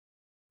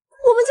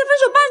我们才分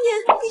手半年，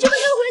你就跟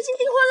这个文青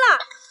订婚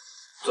了？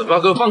嘴巴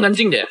给我放干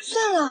净点。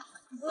算了，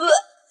你不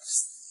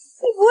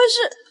会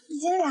是……已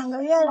经2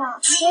个月了，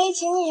所以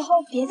请你以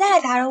后别再来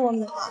打扰我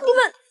们了。你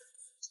们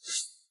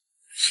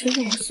谁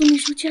跟我苏秘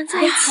书居然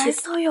在一起？孩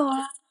子都有了。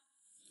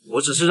我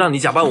只是让你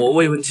假扮我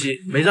未婚妻，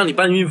没让你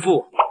扮孕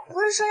妇。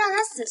不是说让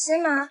他死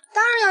心吗？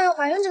当然要用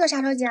怀孕这个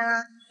杀手锏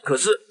了。可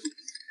是，石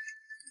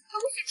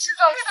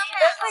总，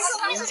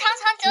苏秘书长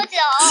长久久。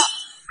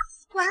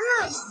完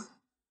了，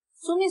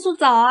苏秘书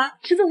早啊，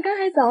石总刚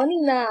还找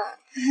你呢。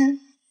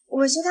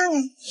我去看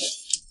看。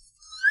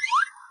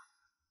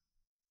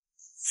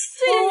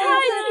这也太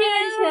贴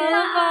钱了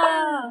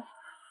吧！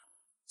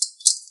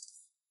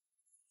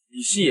你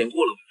戏演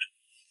过了吧？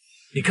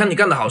你看你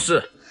干的好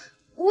事。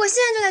我现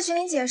在就在群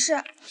里解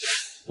释。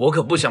我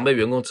可不想被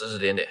员工指指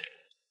点点。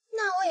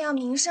那我也要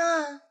名声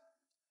啊。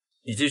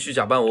你继续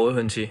假扮我未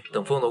婚妻，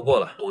等风头过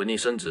了，我给你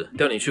升职，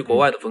调你去国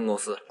外的分公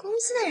司。公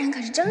司的人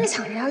可是争着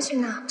抢着要去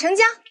呢。成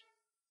交。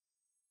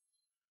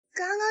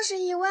刚刚是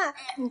意外，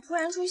你突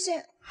然出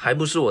现，还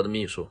不是我的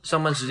秘书，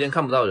上班时间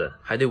看不到人，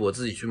还得我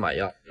自己去买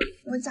药。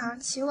我早上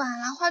起晚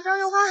了，化妆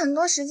又花很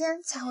多时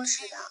间才会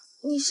迟到。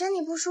你身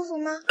体不舒服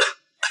吗？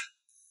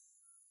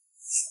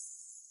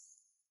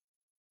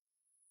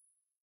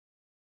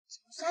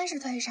总算是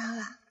退烧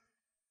了。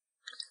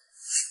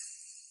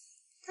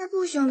在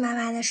不凶巴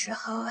巴的时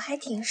候还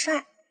挺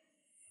帅。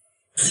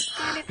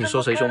你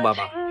说谁凶巴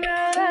巴？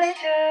没，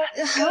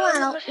很晚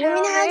了，我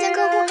明天还要见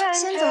客户，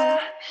先走了。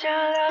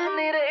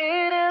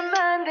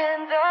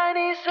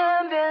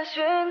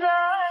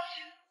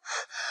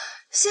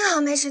幸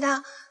好没迟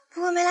到，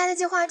不过没来得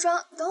及化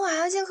妆，等会还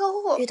要见客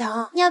户。雨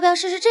桐，你要不要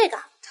试试这个？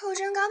透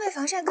真高倍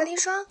防晒隔离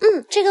霜。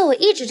这个我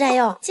一直在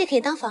用，既可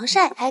以当防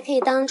晒，还可以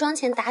当妆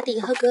前打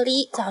底和隔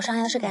离。早上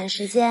要是赶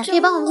时间，可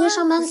以帮我们这些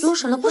上班族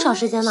省了不少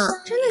时间呢。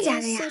真的假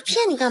的呀？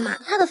骗你干嘛？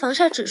它的防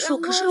晒指数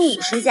可是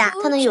50加，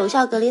它能有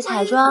效隔离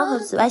彩妆和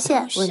紫外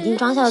线，稳定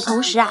妆效的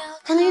同时啊，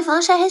还能预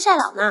防晒黑晒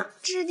老呢。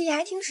质地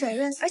还挺水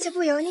润，而且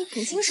不油腻，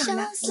挺清爽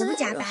的，也不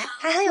假白，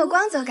还很有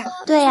光泽感。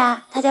对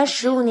呀，他家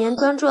15年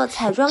专注了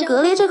彩妆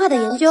隔离这块的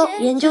研究，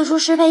研究出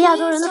适配亚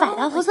洲人的百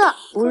搭肤色，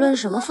无论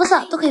什么肤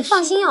色都可以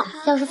放心用。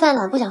要是犯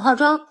懒不想化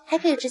妆，还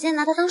可以直接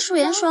拿它当素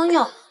颜霜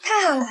用。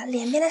太好了，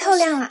脸变得透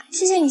亮了，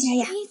谢谢你，小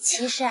雅。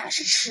其实啊，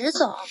是池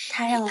总，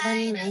他让我帮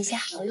你买一下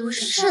好用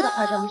省事的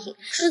化妆品。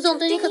池总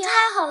对你可太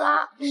好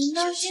了。难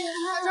道是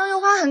化妆又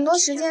花很多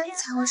时间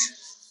才会是？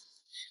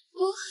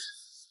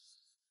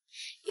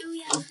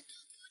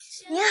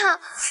你好，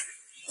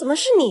怎么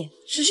是你？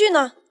时序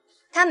呢？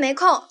他没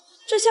空，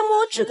这项目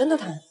我只跟他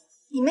谈。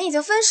你们已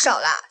经分手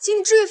了，请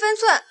你注意分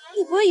寸。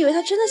你不会以为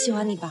他真的喜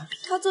欢你吧？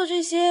他做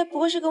这些不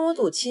过是跟我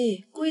赌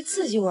气，故意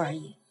刺激我而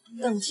已。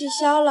等气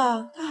消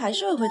了，他还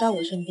是会回到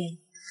我身边。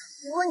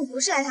如果你不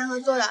是来谈合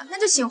作的，那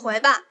就请回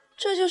吧。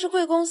这就是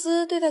贵公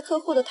司对待客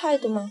户的态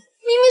度吗？明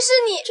明是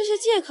你，这些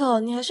借口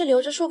你还是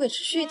留着说给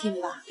持续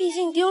听吧。毕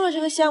竟丢了这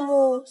个项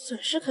目，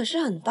损失可是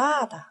很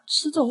大的。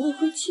迟总未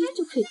婚妻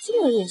就可以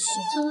这么任性，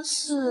真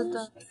是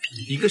的。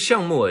一个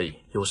项目而已，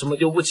有什么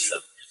丢不起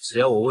的？只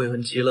要我未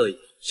婚妻乐意，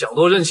小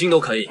多任性都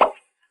可以。他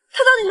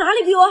到底哪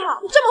里比我好？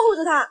你这么护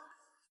着他？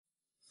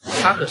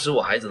她可是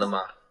我孩子的妈，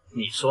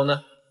你说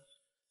呢？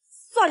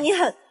算你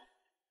狠！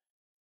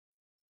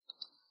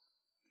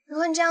如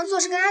果你这样做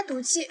是跟他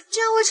赌气，这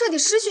样会彻底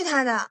失去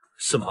他的。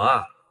什么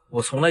啊？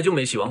我从来就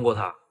没喜欢过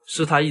他，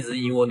是他一直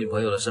以我女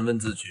朋友的身份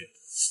自居。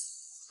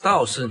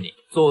倒是你，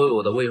作为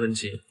我的未婚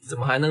妻，怎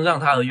么还能让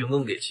他和员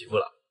工给欺负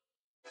了？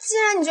既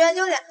然你觉得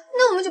丢脸，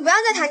那我们就不要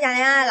再谈假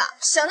恋爱了，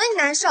省得你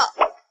难受。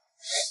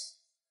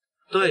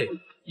对，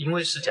因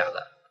为是假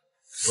的，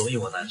所以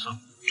我难受。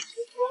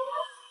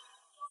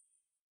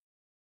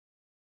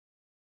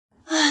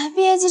唉，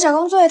毕业季找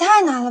工作也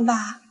太难了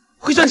吧？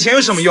会赚钱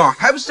有什么用？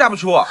还不是嫁不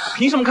出，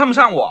凭什么看不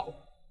上我？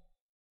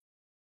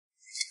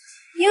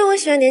因为我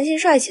喜欢年轻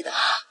帅气的。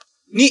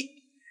你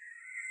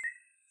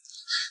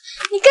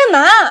干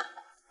嘛？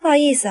不好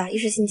意思啊，一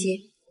时心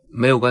急。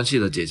没有关系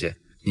的，姐姐，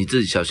你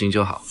自己小心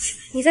就好。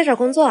你在找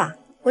工作啊？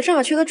我正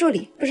好缺个助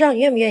理，不知道你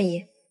愿不愿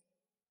意？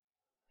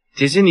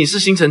姐姐，你是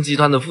星辰集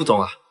团的副总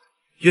啊，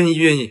愿意。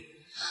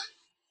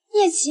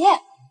叶琪，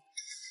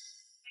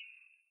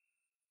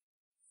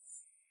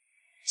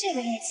这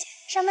个叶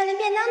琪上班连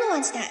便当都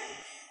忘记带。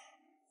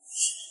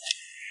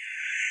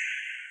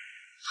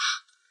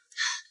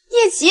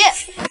叶琪，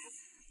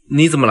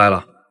你怎么来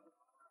了？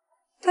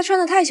他穿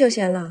的太休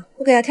闲了，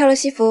我给他挑了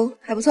西服，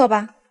还不错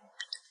吧？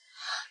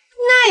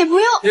那也不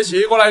用。叶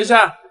琪，过来一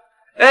下。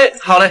哎，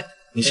好嘞，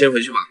你先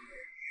回去吧。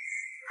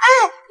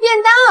哎，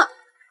便当，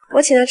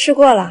我请他吃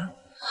过了。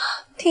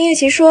听叶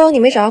琪说你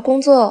没找到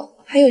工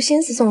作，还有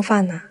心思送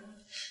饭呢。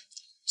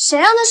谁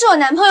让他是我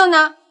男朋友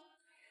呢？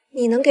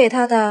你能给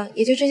他的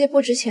也就这些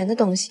不值钱的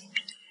东西。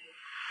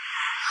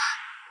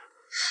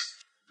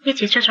叶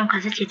琪，这种可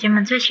是姐姐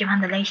们最喜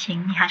欢的类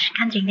型，你还是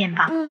看紧点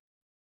吧。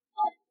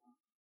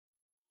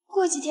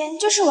过几天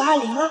就是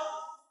520了。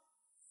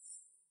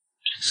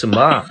什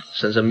么啊，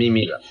神神秘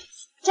秘的。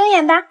睁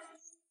眼吧，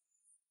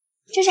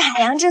这是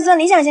海洋制作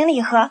理想型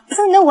礼盒，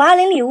送你的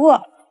520礼物。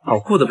好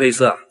酷的配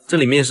色啊！这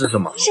里面是什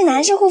么？是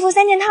男士护肤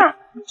3件套。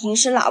平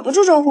时老不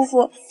注重护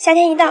肤，夏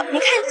天一到，一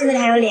看就觉得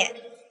它有脸。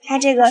它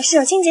这个是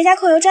有清洁加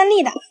控油专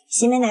利的，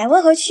洗面奶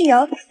温和去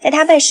油，再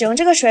搭配使用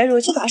这个水乳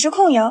去保湿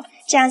控油，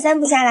这样3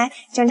步下来，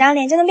整张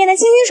脸就能变得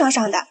清清爽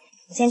爽的。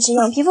坚持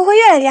用，皮肤会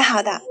越来越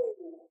好的。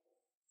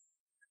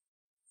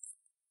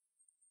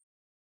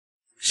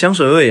香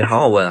水味也好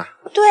好闻啊！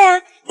对啊，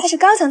它是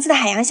高层次的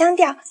海洋香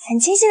调，很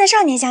清新的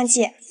少年香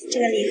气。这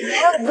个礼盒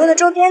还有很多的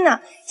周边呢，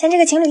像这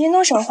个情侣运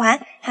动手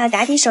环，还有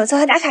答题手册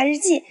和打卡日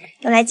记，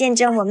用来见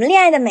证我们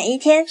恋爱的每一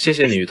天。谢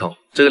谢你，雨桐，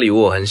这个礼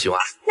物我很喜欢。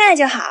那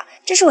就好，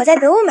这是我在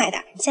得物买的，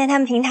现在他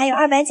们平台有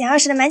200减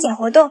20的满减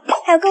活动，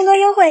还有更多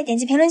优惠，点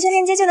击评论区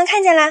链接就能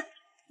看见啦。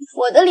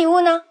我的礼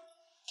物呢？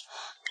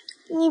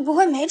你不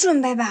会没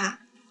准备吧？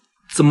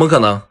怎么可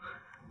能？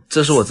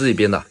这是我自己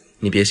编的，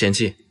你别嫌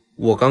弃。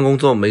我刚工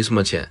作没什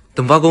么钱，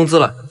等发工资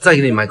了再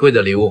给你买贵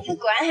的礼物。他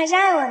果然还是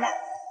爱我的。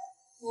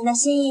你的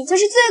心意就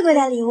是最贵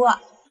的礼物，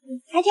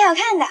还挺好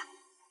看的。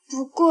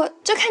不过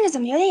这看着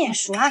怎么有点眼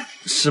熟啊？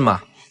是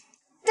吗？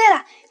对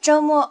了，周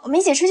末我们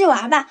一起出去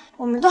玩吧，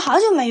我们都好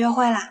久没约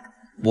会了。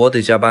我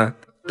得加班，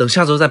等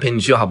下周再陪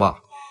你去好不好？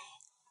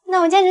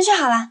那我兼职去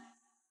好了。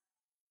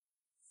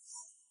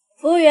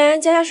服务员，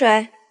加下水。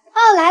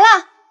哦，来了。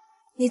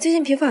你最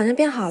近皮肤好像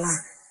变好了。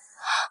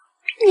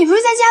你不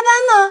是在加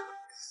班吗？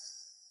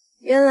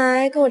原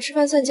来跟我吃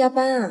饭算加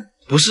班啊？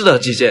不是的，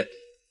姐姐。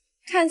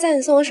看在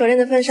你送我手链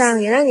的份上，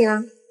原谅你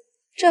了。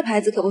这牌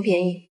子可不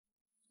便宜。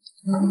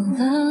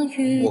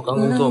我刚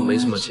工作没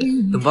什么钱，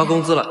等发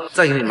工资了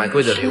再给你买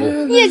贵的礼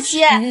物。叶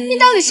琪，你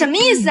到底什么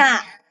意思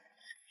啊？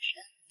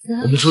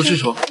我们出去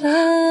说。原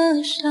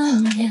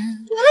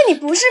来你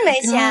不是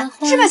没钱，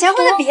是把钱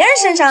花在别人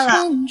身上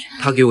了。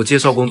他给我介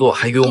绍工作，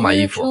还给我买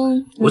衣服，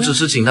我只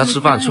是请他吃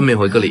饭，顺便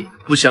回个礼，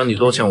不想你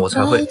多想我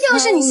才会。要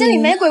是你心里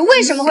没鬼，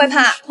为什么会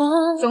怕？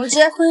总之，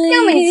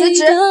要么你辞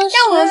职，要么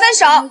我们分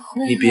手。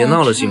你别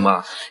闹了行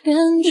吗？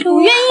你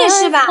不愿意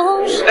是吧？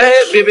哎，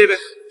别，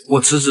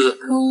我辞职，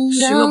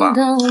行了吧？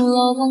吓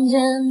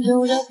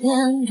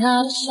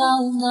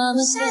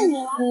你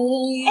了？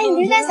哎，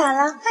你这带伞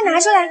了，快拿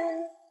出来。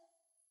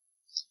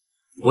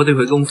我得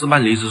回公司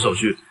办离职手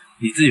续，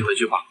你自己回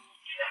去吧。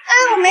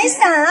哎，我没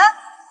伞啊，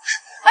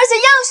而且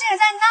钥匙也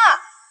在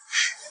那。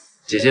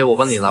姐姐，我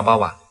帮你拿包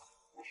吧。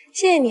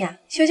谢谢你啊，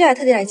休假还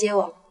特地来接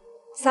我。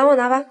伞我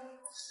拿吧。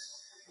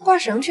挂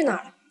绳去哪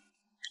儿了？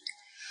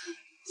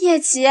叶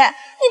琪，你到底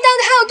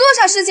还有多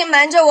少事情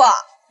瞒着我？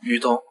雨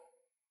桐，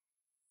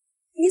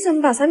你怎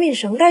么把伞柄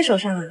绳带手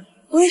上啊？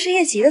不会是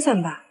叶琪的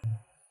伞吧？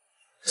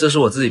这是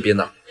我自己编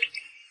的。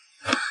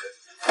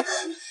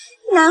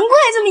难怪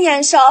这么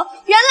眼熟，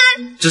原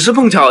来只是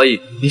碰巧而已。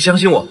你相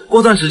信我，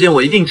过段时间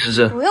我一定辞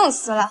职。不用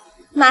辞了，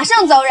马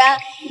上走人。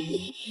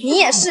你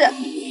也是。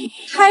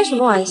开什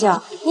么玩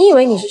笑？你以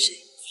为你是谁？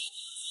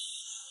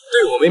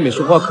对我妹妹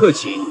说话客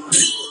气。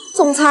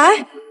总裁。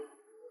哥。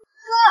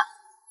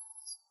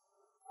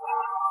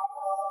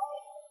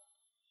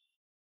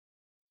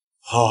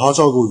好好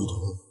照顾雨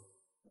桐。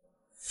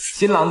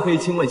新郎可以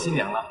亲吻新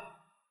娘了。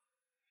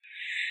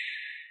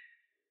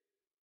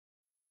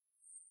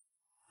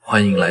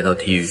欢迎来到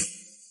体育。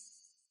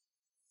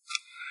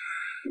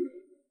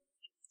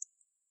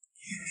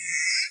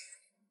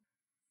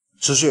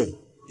持续，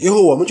以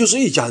后我们就是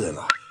一家人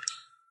了。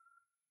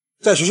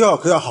在学校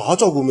可要好好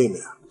照顾妹妹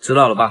啊。知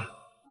道了吧？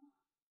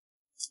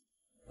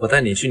我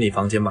带你去你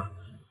房间吧。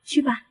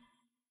去吧。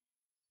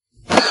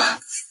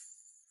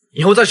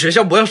以后在学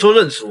校不要说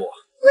认识我。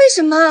为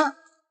什么？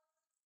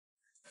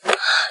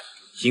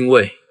因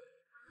为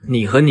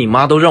你和你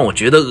妈都让我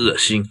觉得恶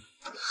心。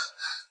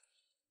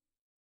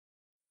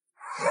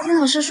听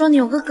老师说你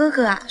有个哥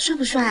哥啊，帅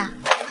不帅啊？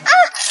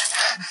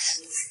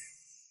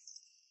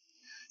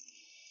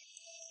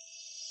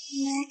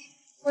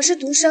我是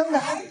独生的。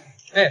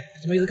哎，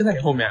怎么一直跟在你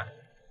后面？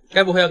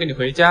该不会要跟你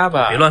回家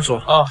吧？别乱说。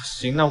哦，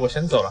行，那我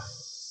先走了。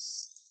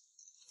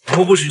以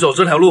后不许走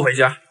这条路回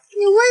家。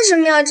你为什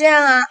么要这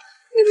样啊？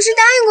你不是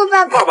答应过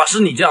爸爸？爸爸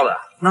是你叫的，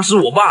那是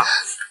我爸。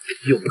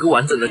有个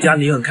完整的家，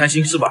你很开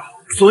心是吧？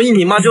所以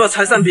你妈就要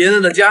拆散别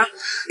人的家。毕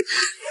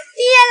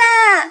业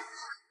啦！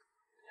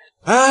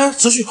哎，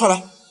持续，快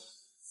来。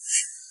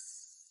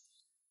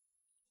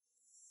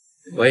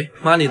喂，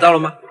妈，你到了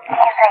吗？现在已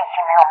经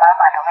没有妈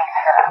妈的位置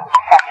了，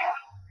下去，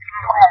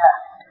快乐。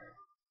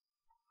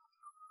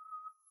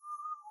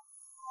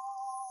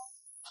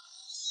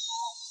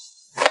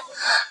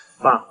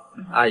爸，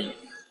阿姨，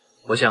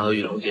我想和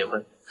雨桐结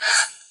婚。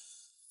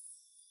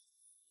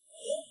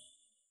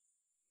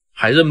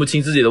还认不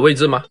清自己的位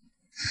置吗？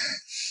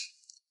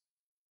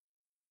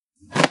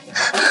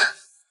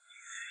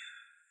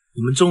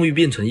我们终于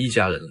变成一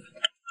家人了。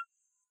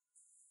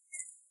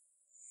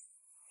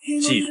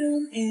记住，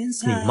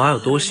你妈有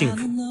多幸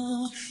福，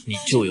你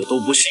就有多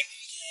不幸。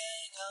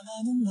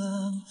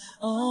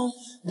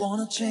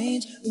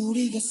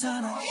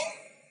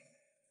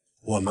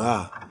我们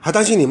啊，还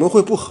担心你们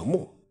会不和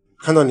睦，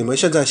看到你们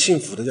现在幸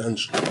福的样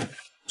子，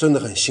真的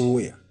很欣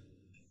慰啊。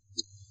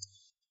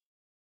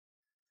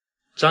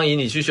张姨，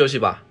你去休息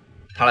吧，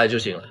她来就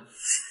行了。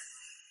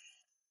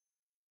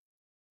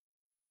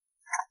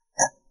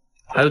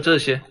还有这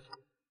些。你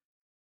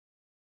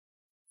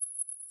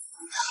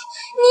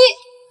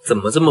怎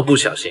么这么不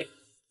小心？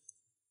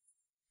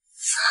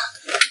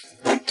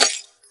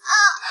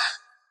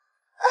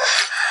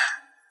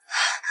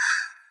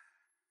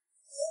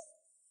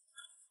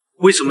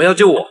为什么要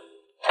救我？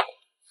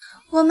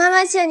我妈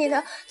妈欠你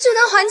的，这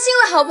单还清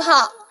了好不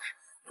好？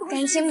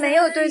感情没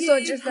有对错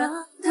之分，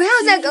不要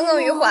再耿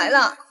耿于怀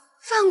了，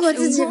放过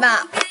自己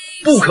吧。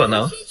不可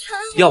能，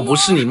要不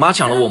是你妈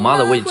抢了我妈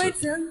的位置，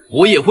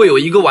我也会有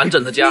一个完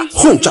整的家。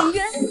混账！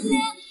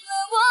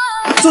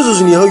这就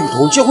是你和雨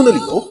桐结婚的理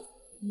由？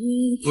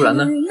不然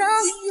呢？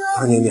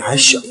当年你还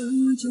小，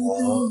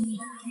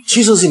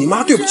其实是你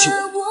妈对不起我。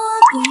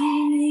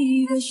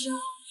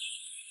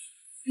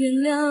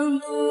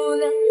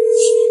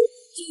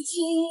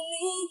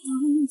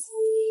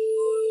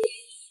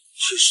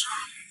其实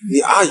你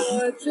阿姨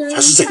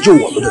才是拯救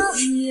我们的人。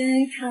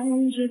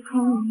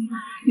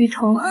雨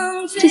桐，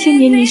这些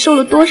年你受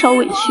了多少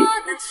委屈？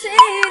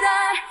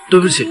对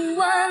不起，雨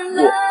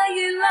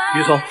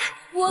桐，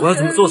我要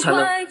怎么做才能？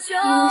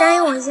你答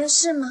应我一件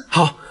事吗？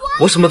好，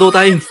我什么都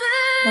答应。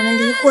我们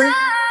离婚。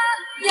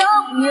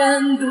永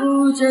远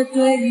读着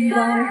对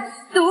白，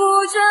读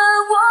着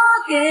我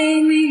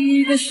给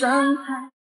你的伤害。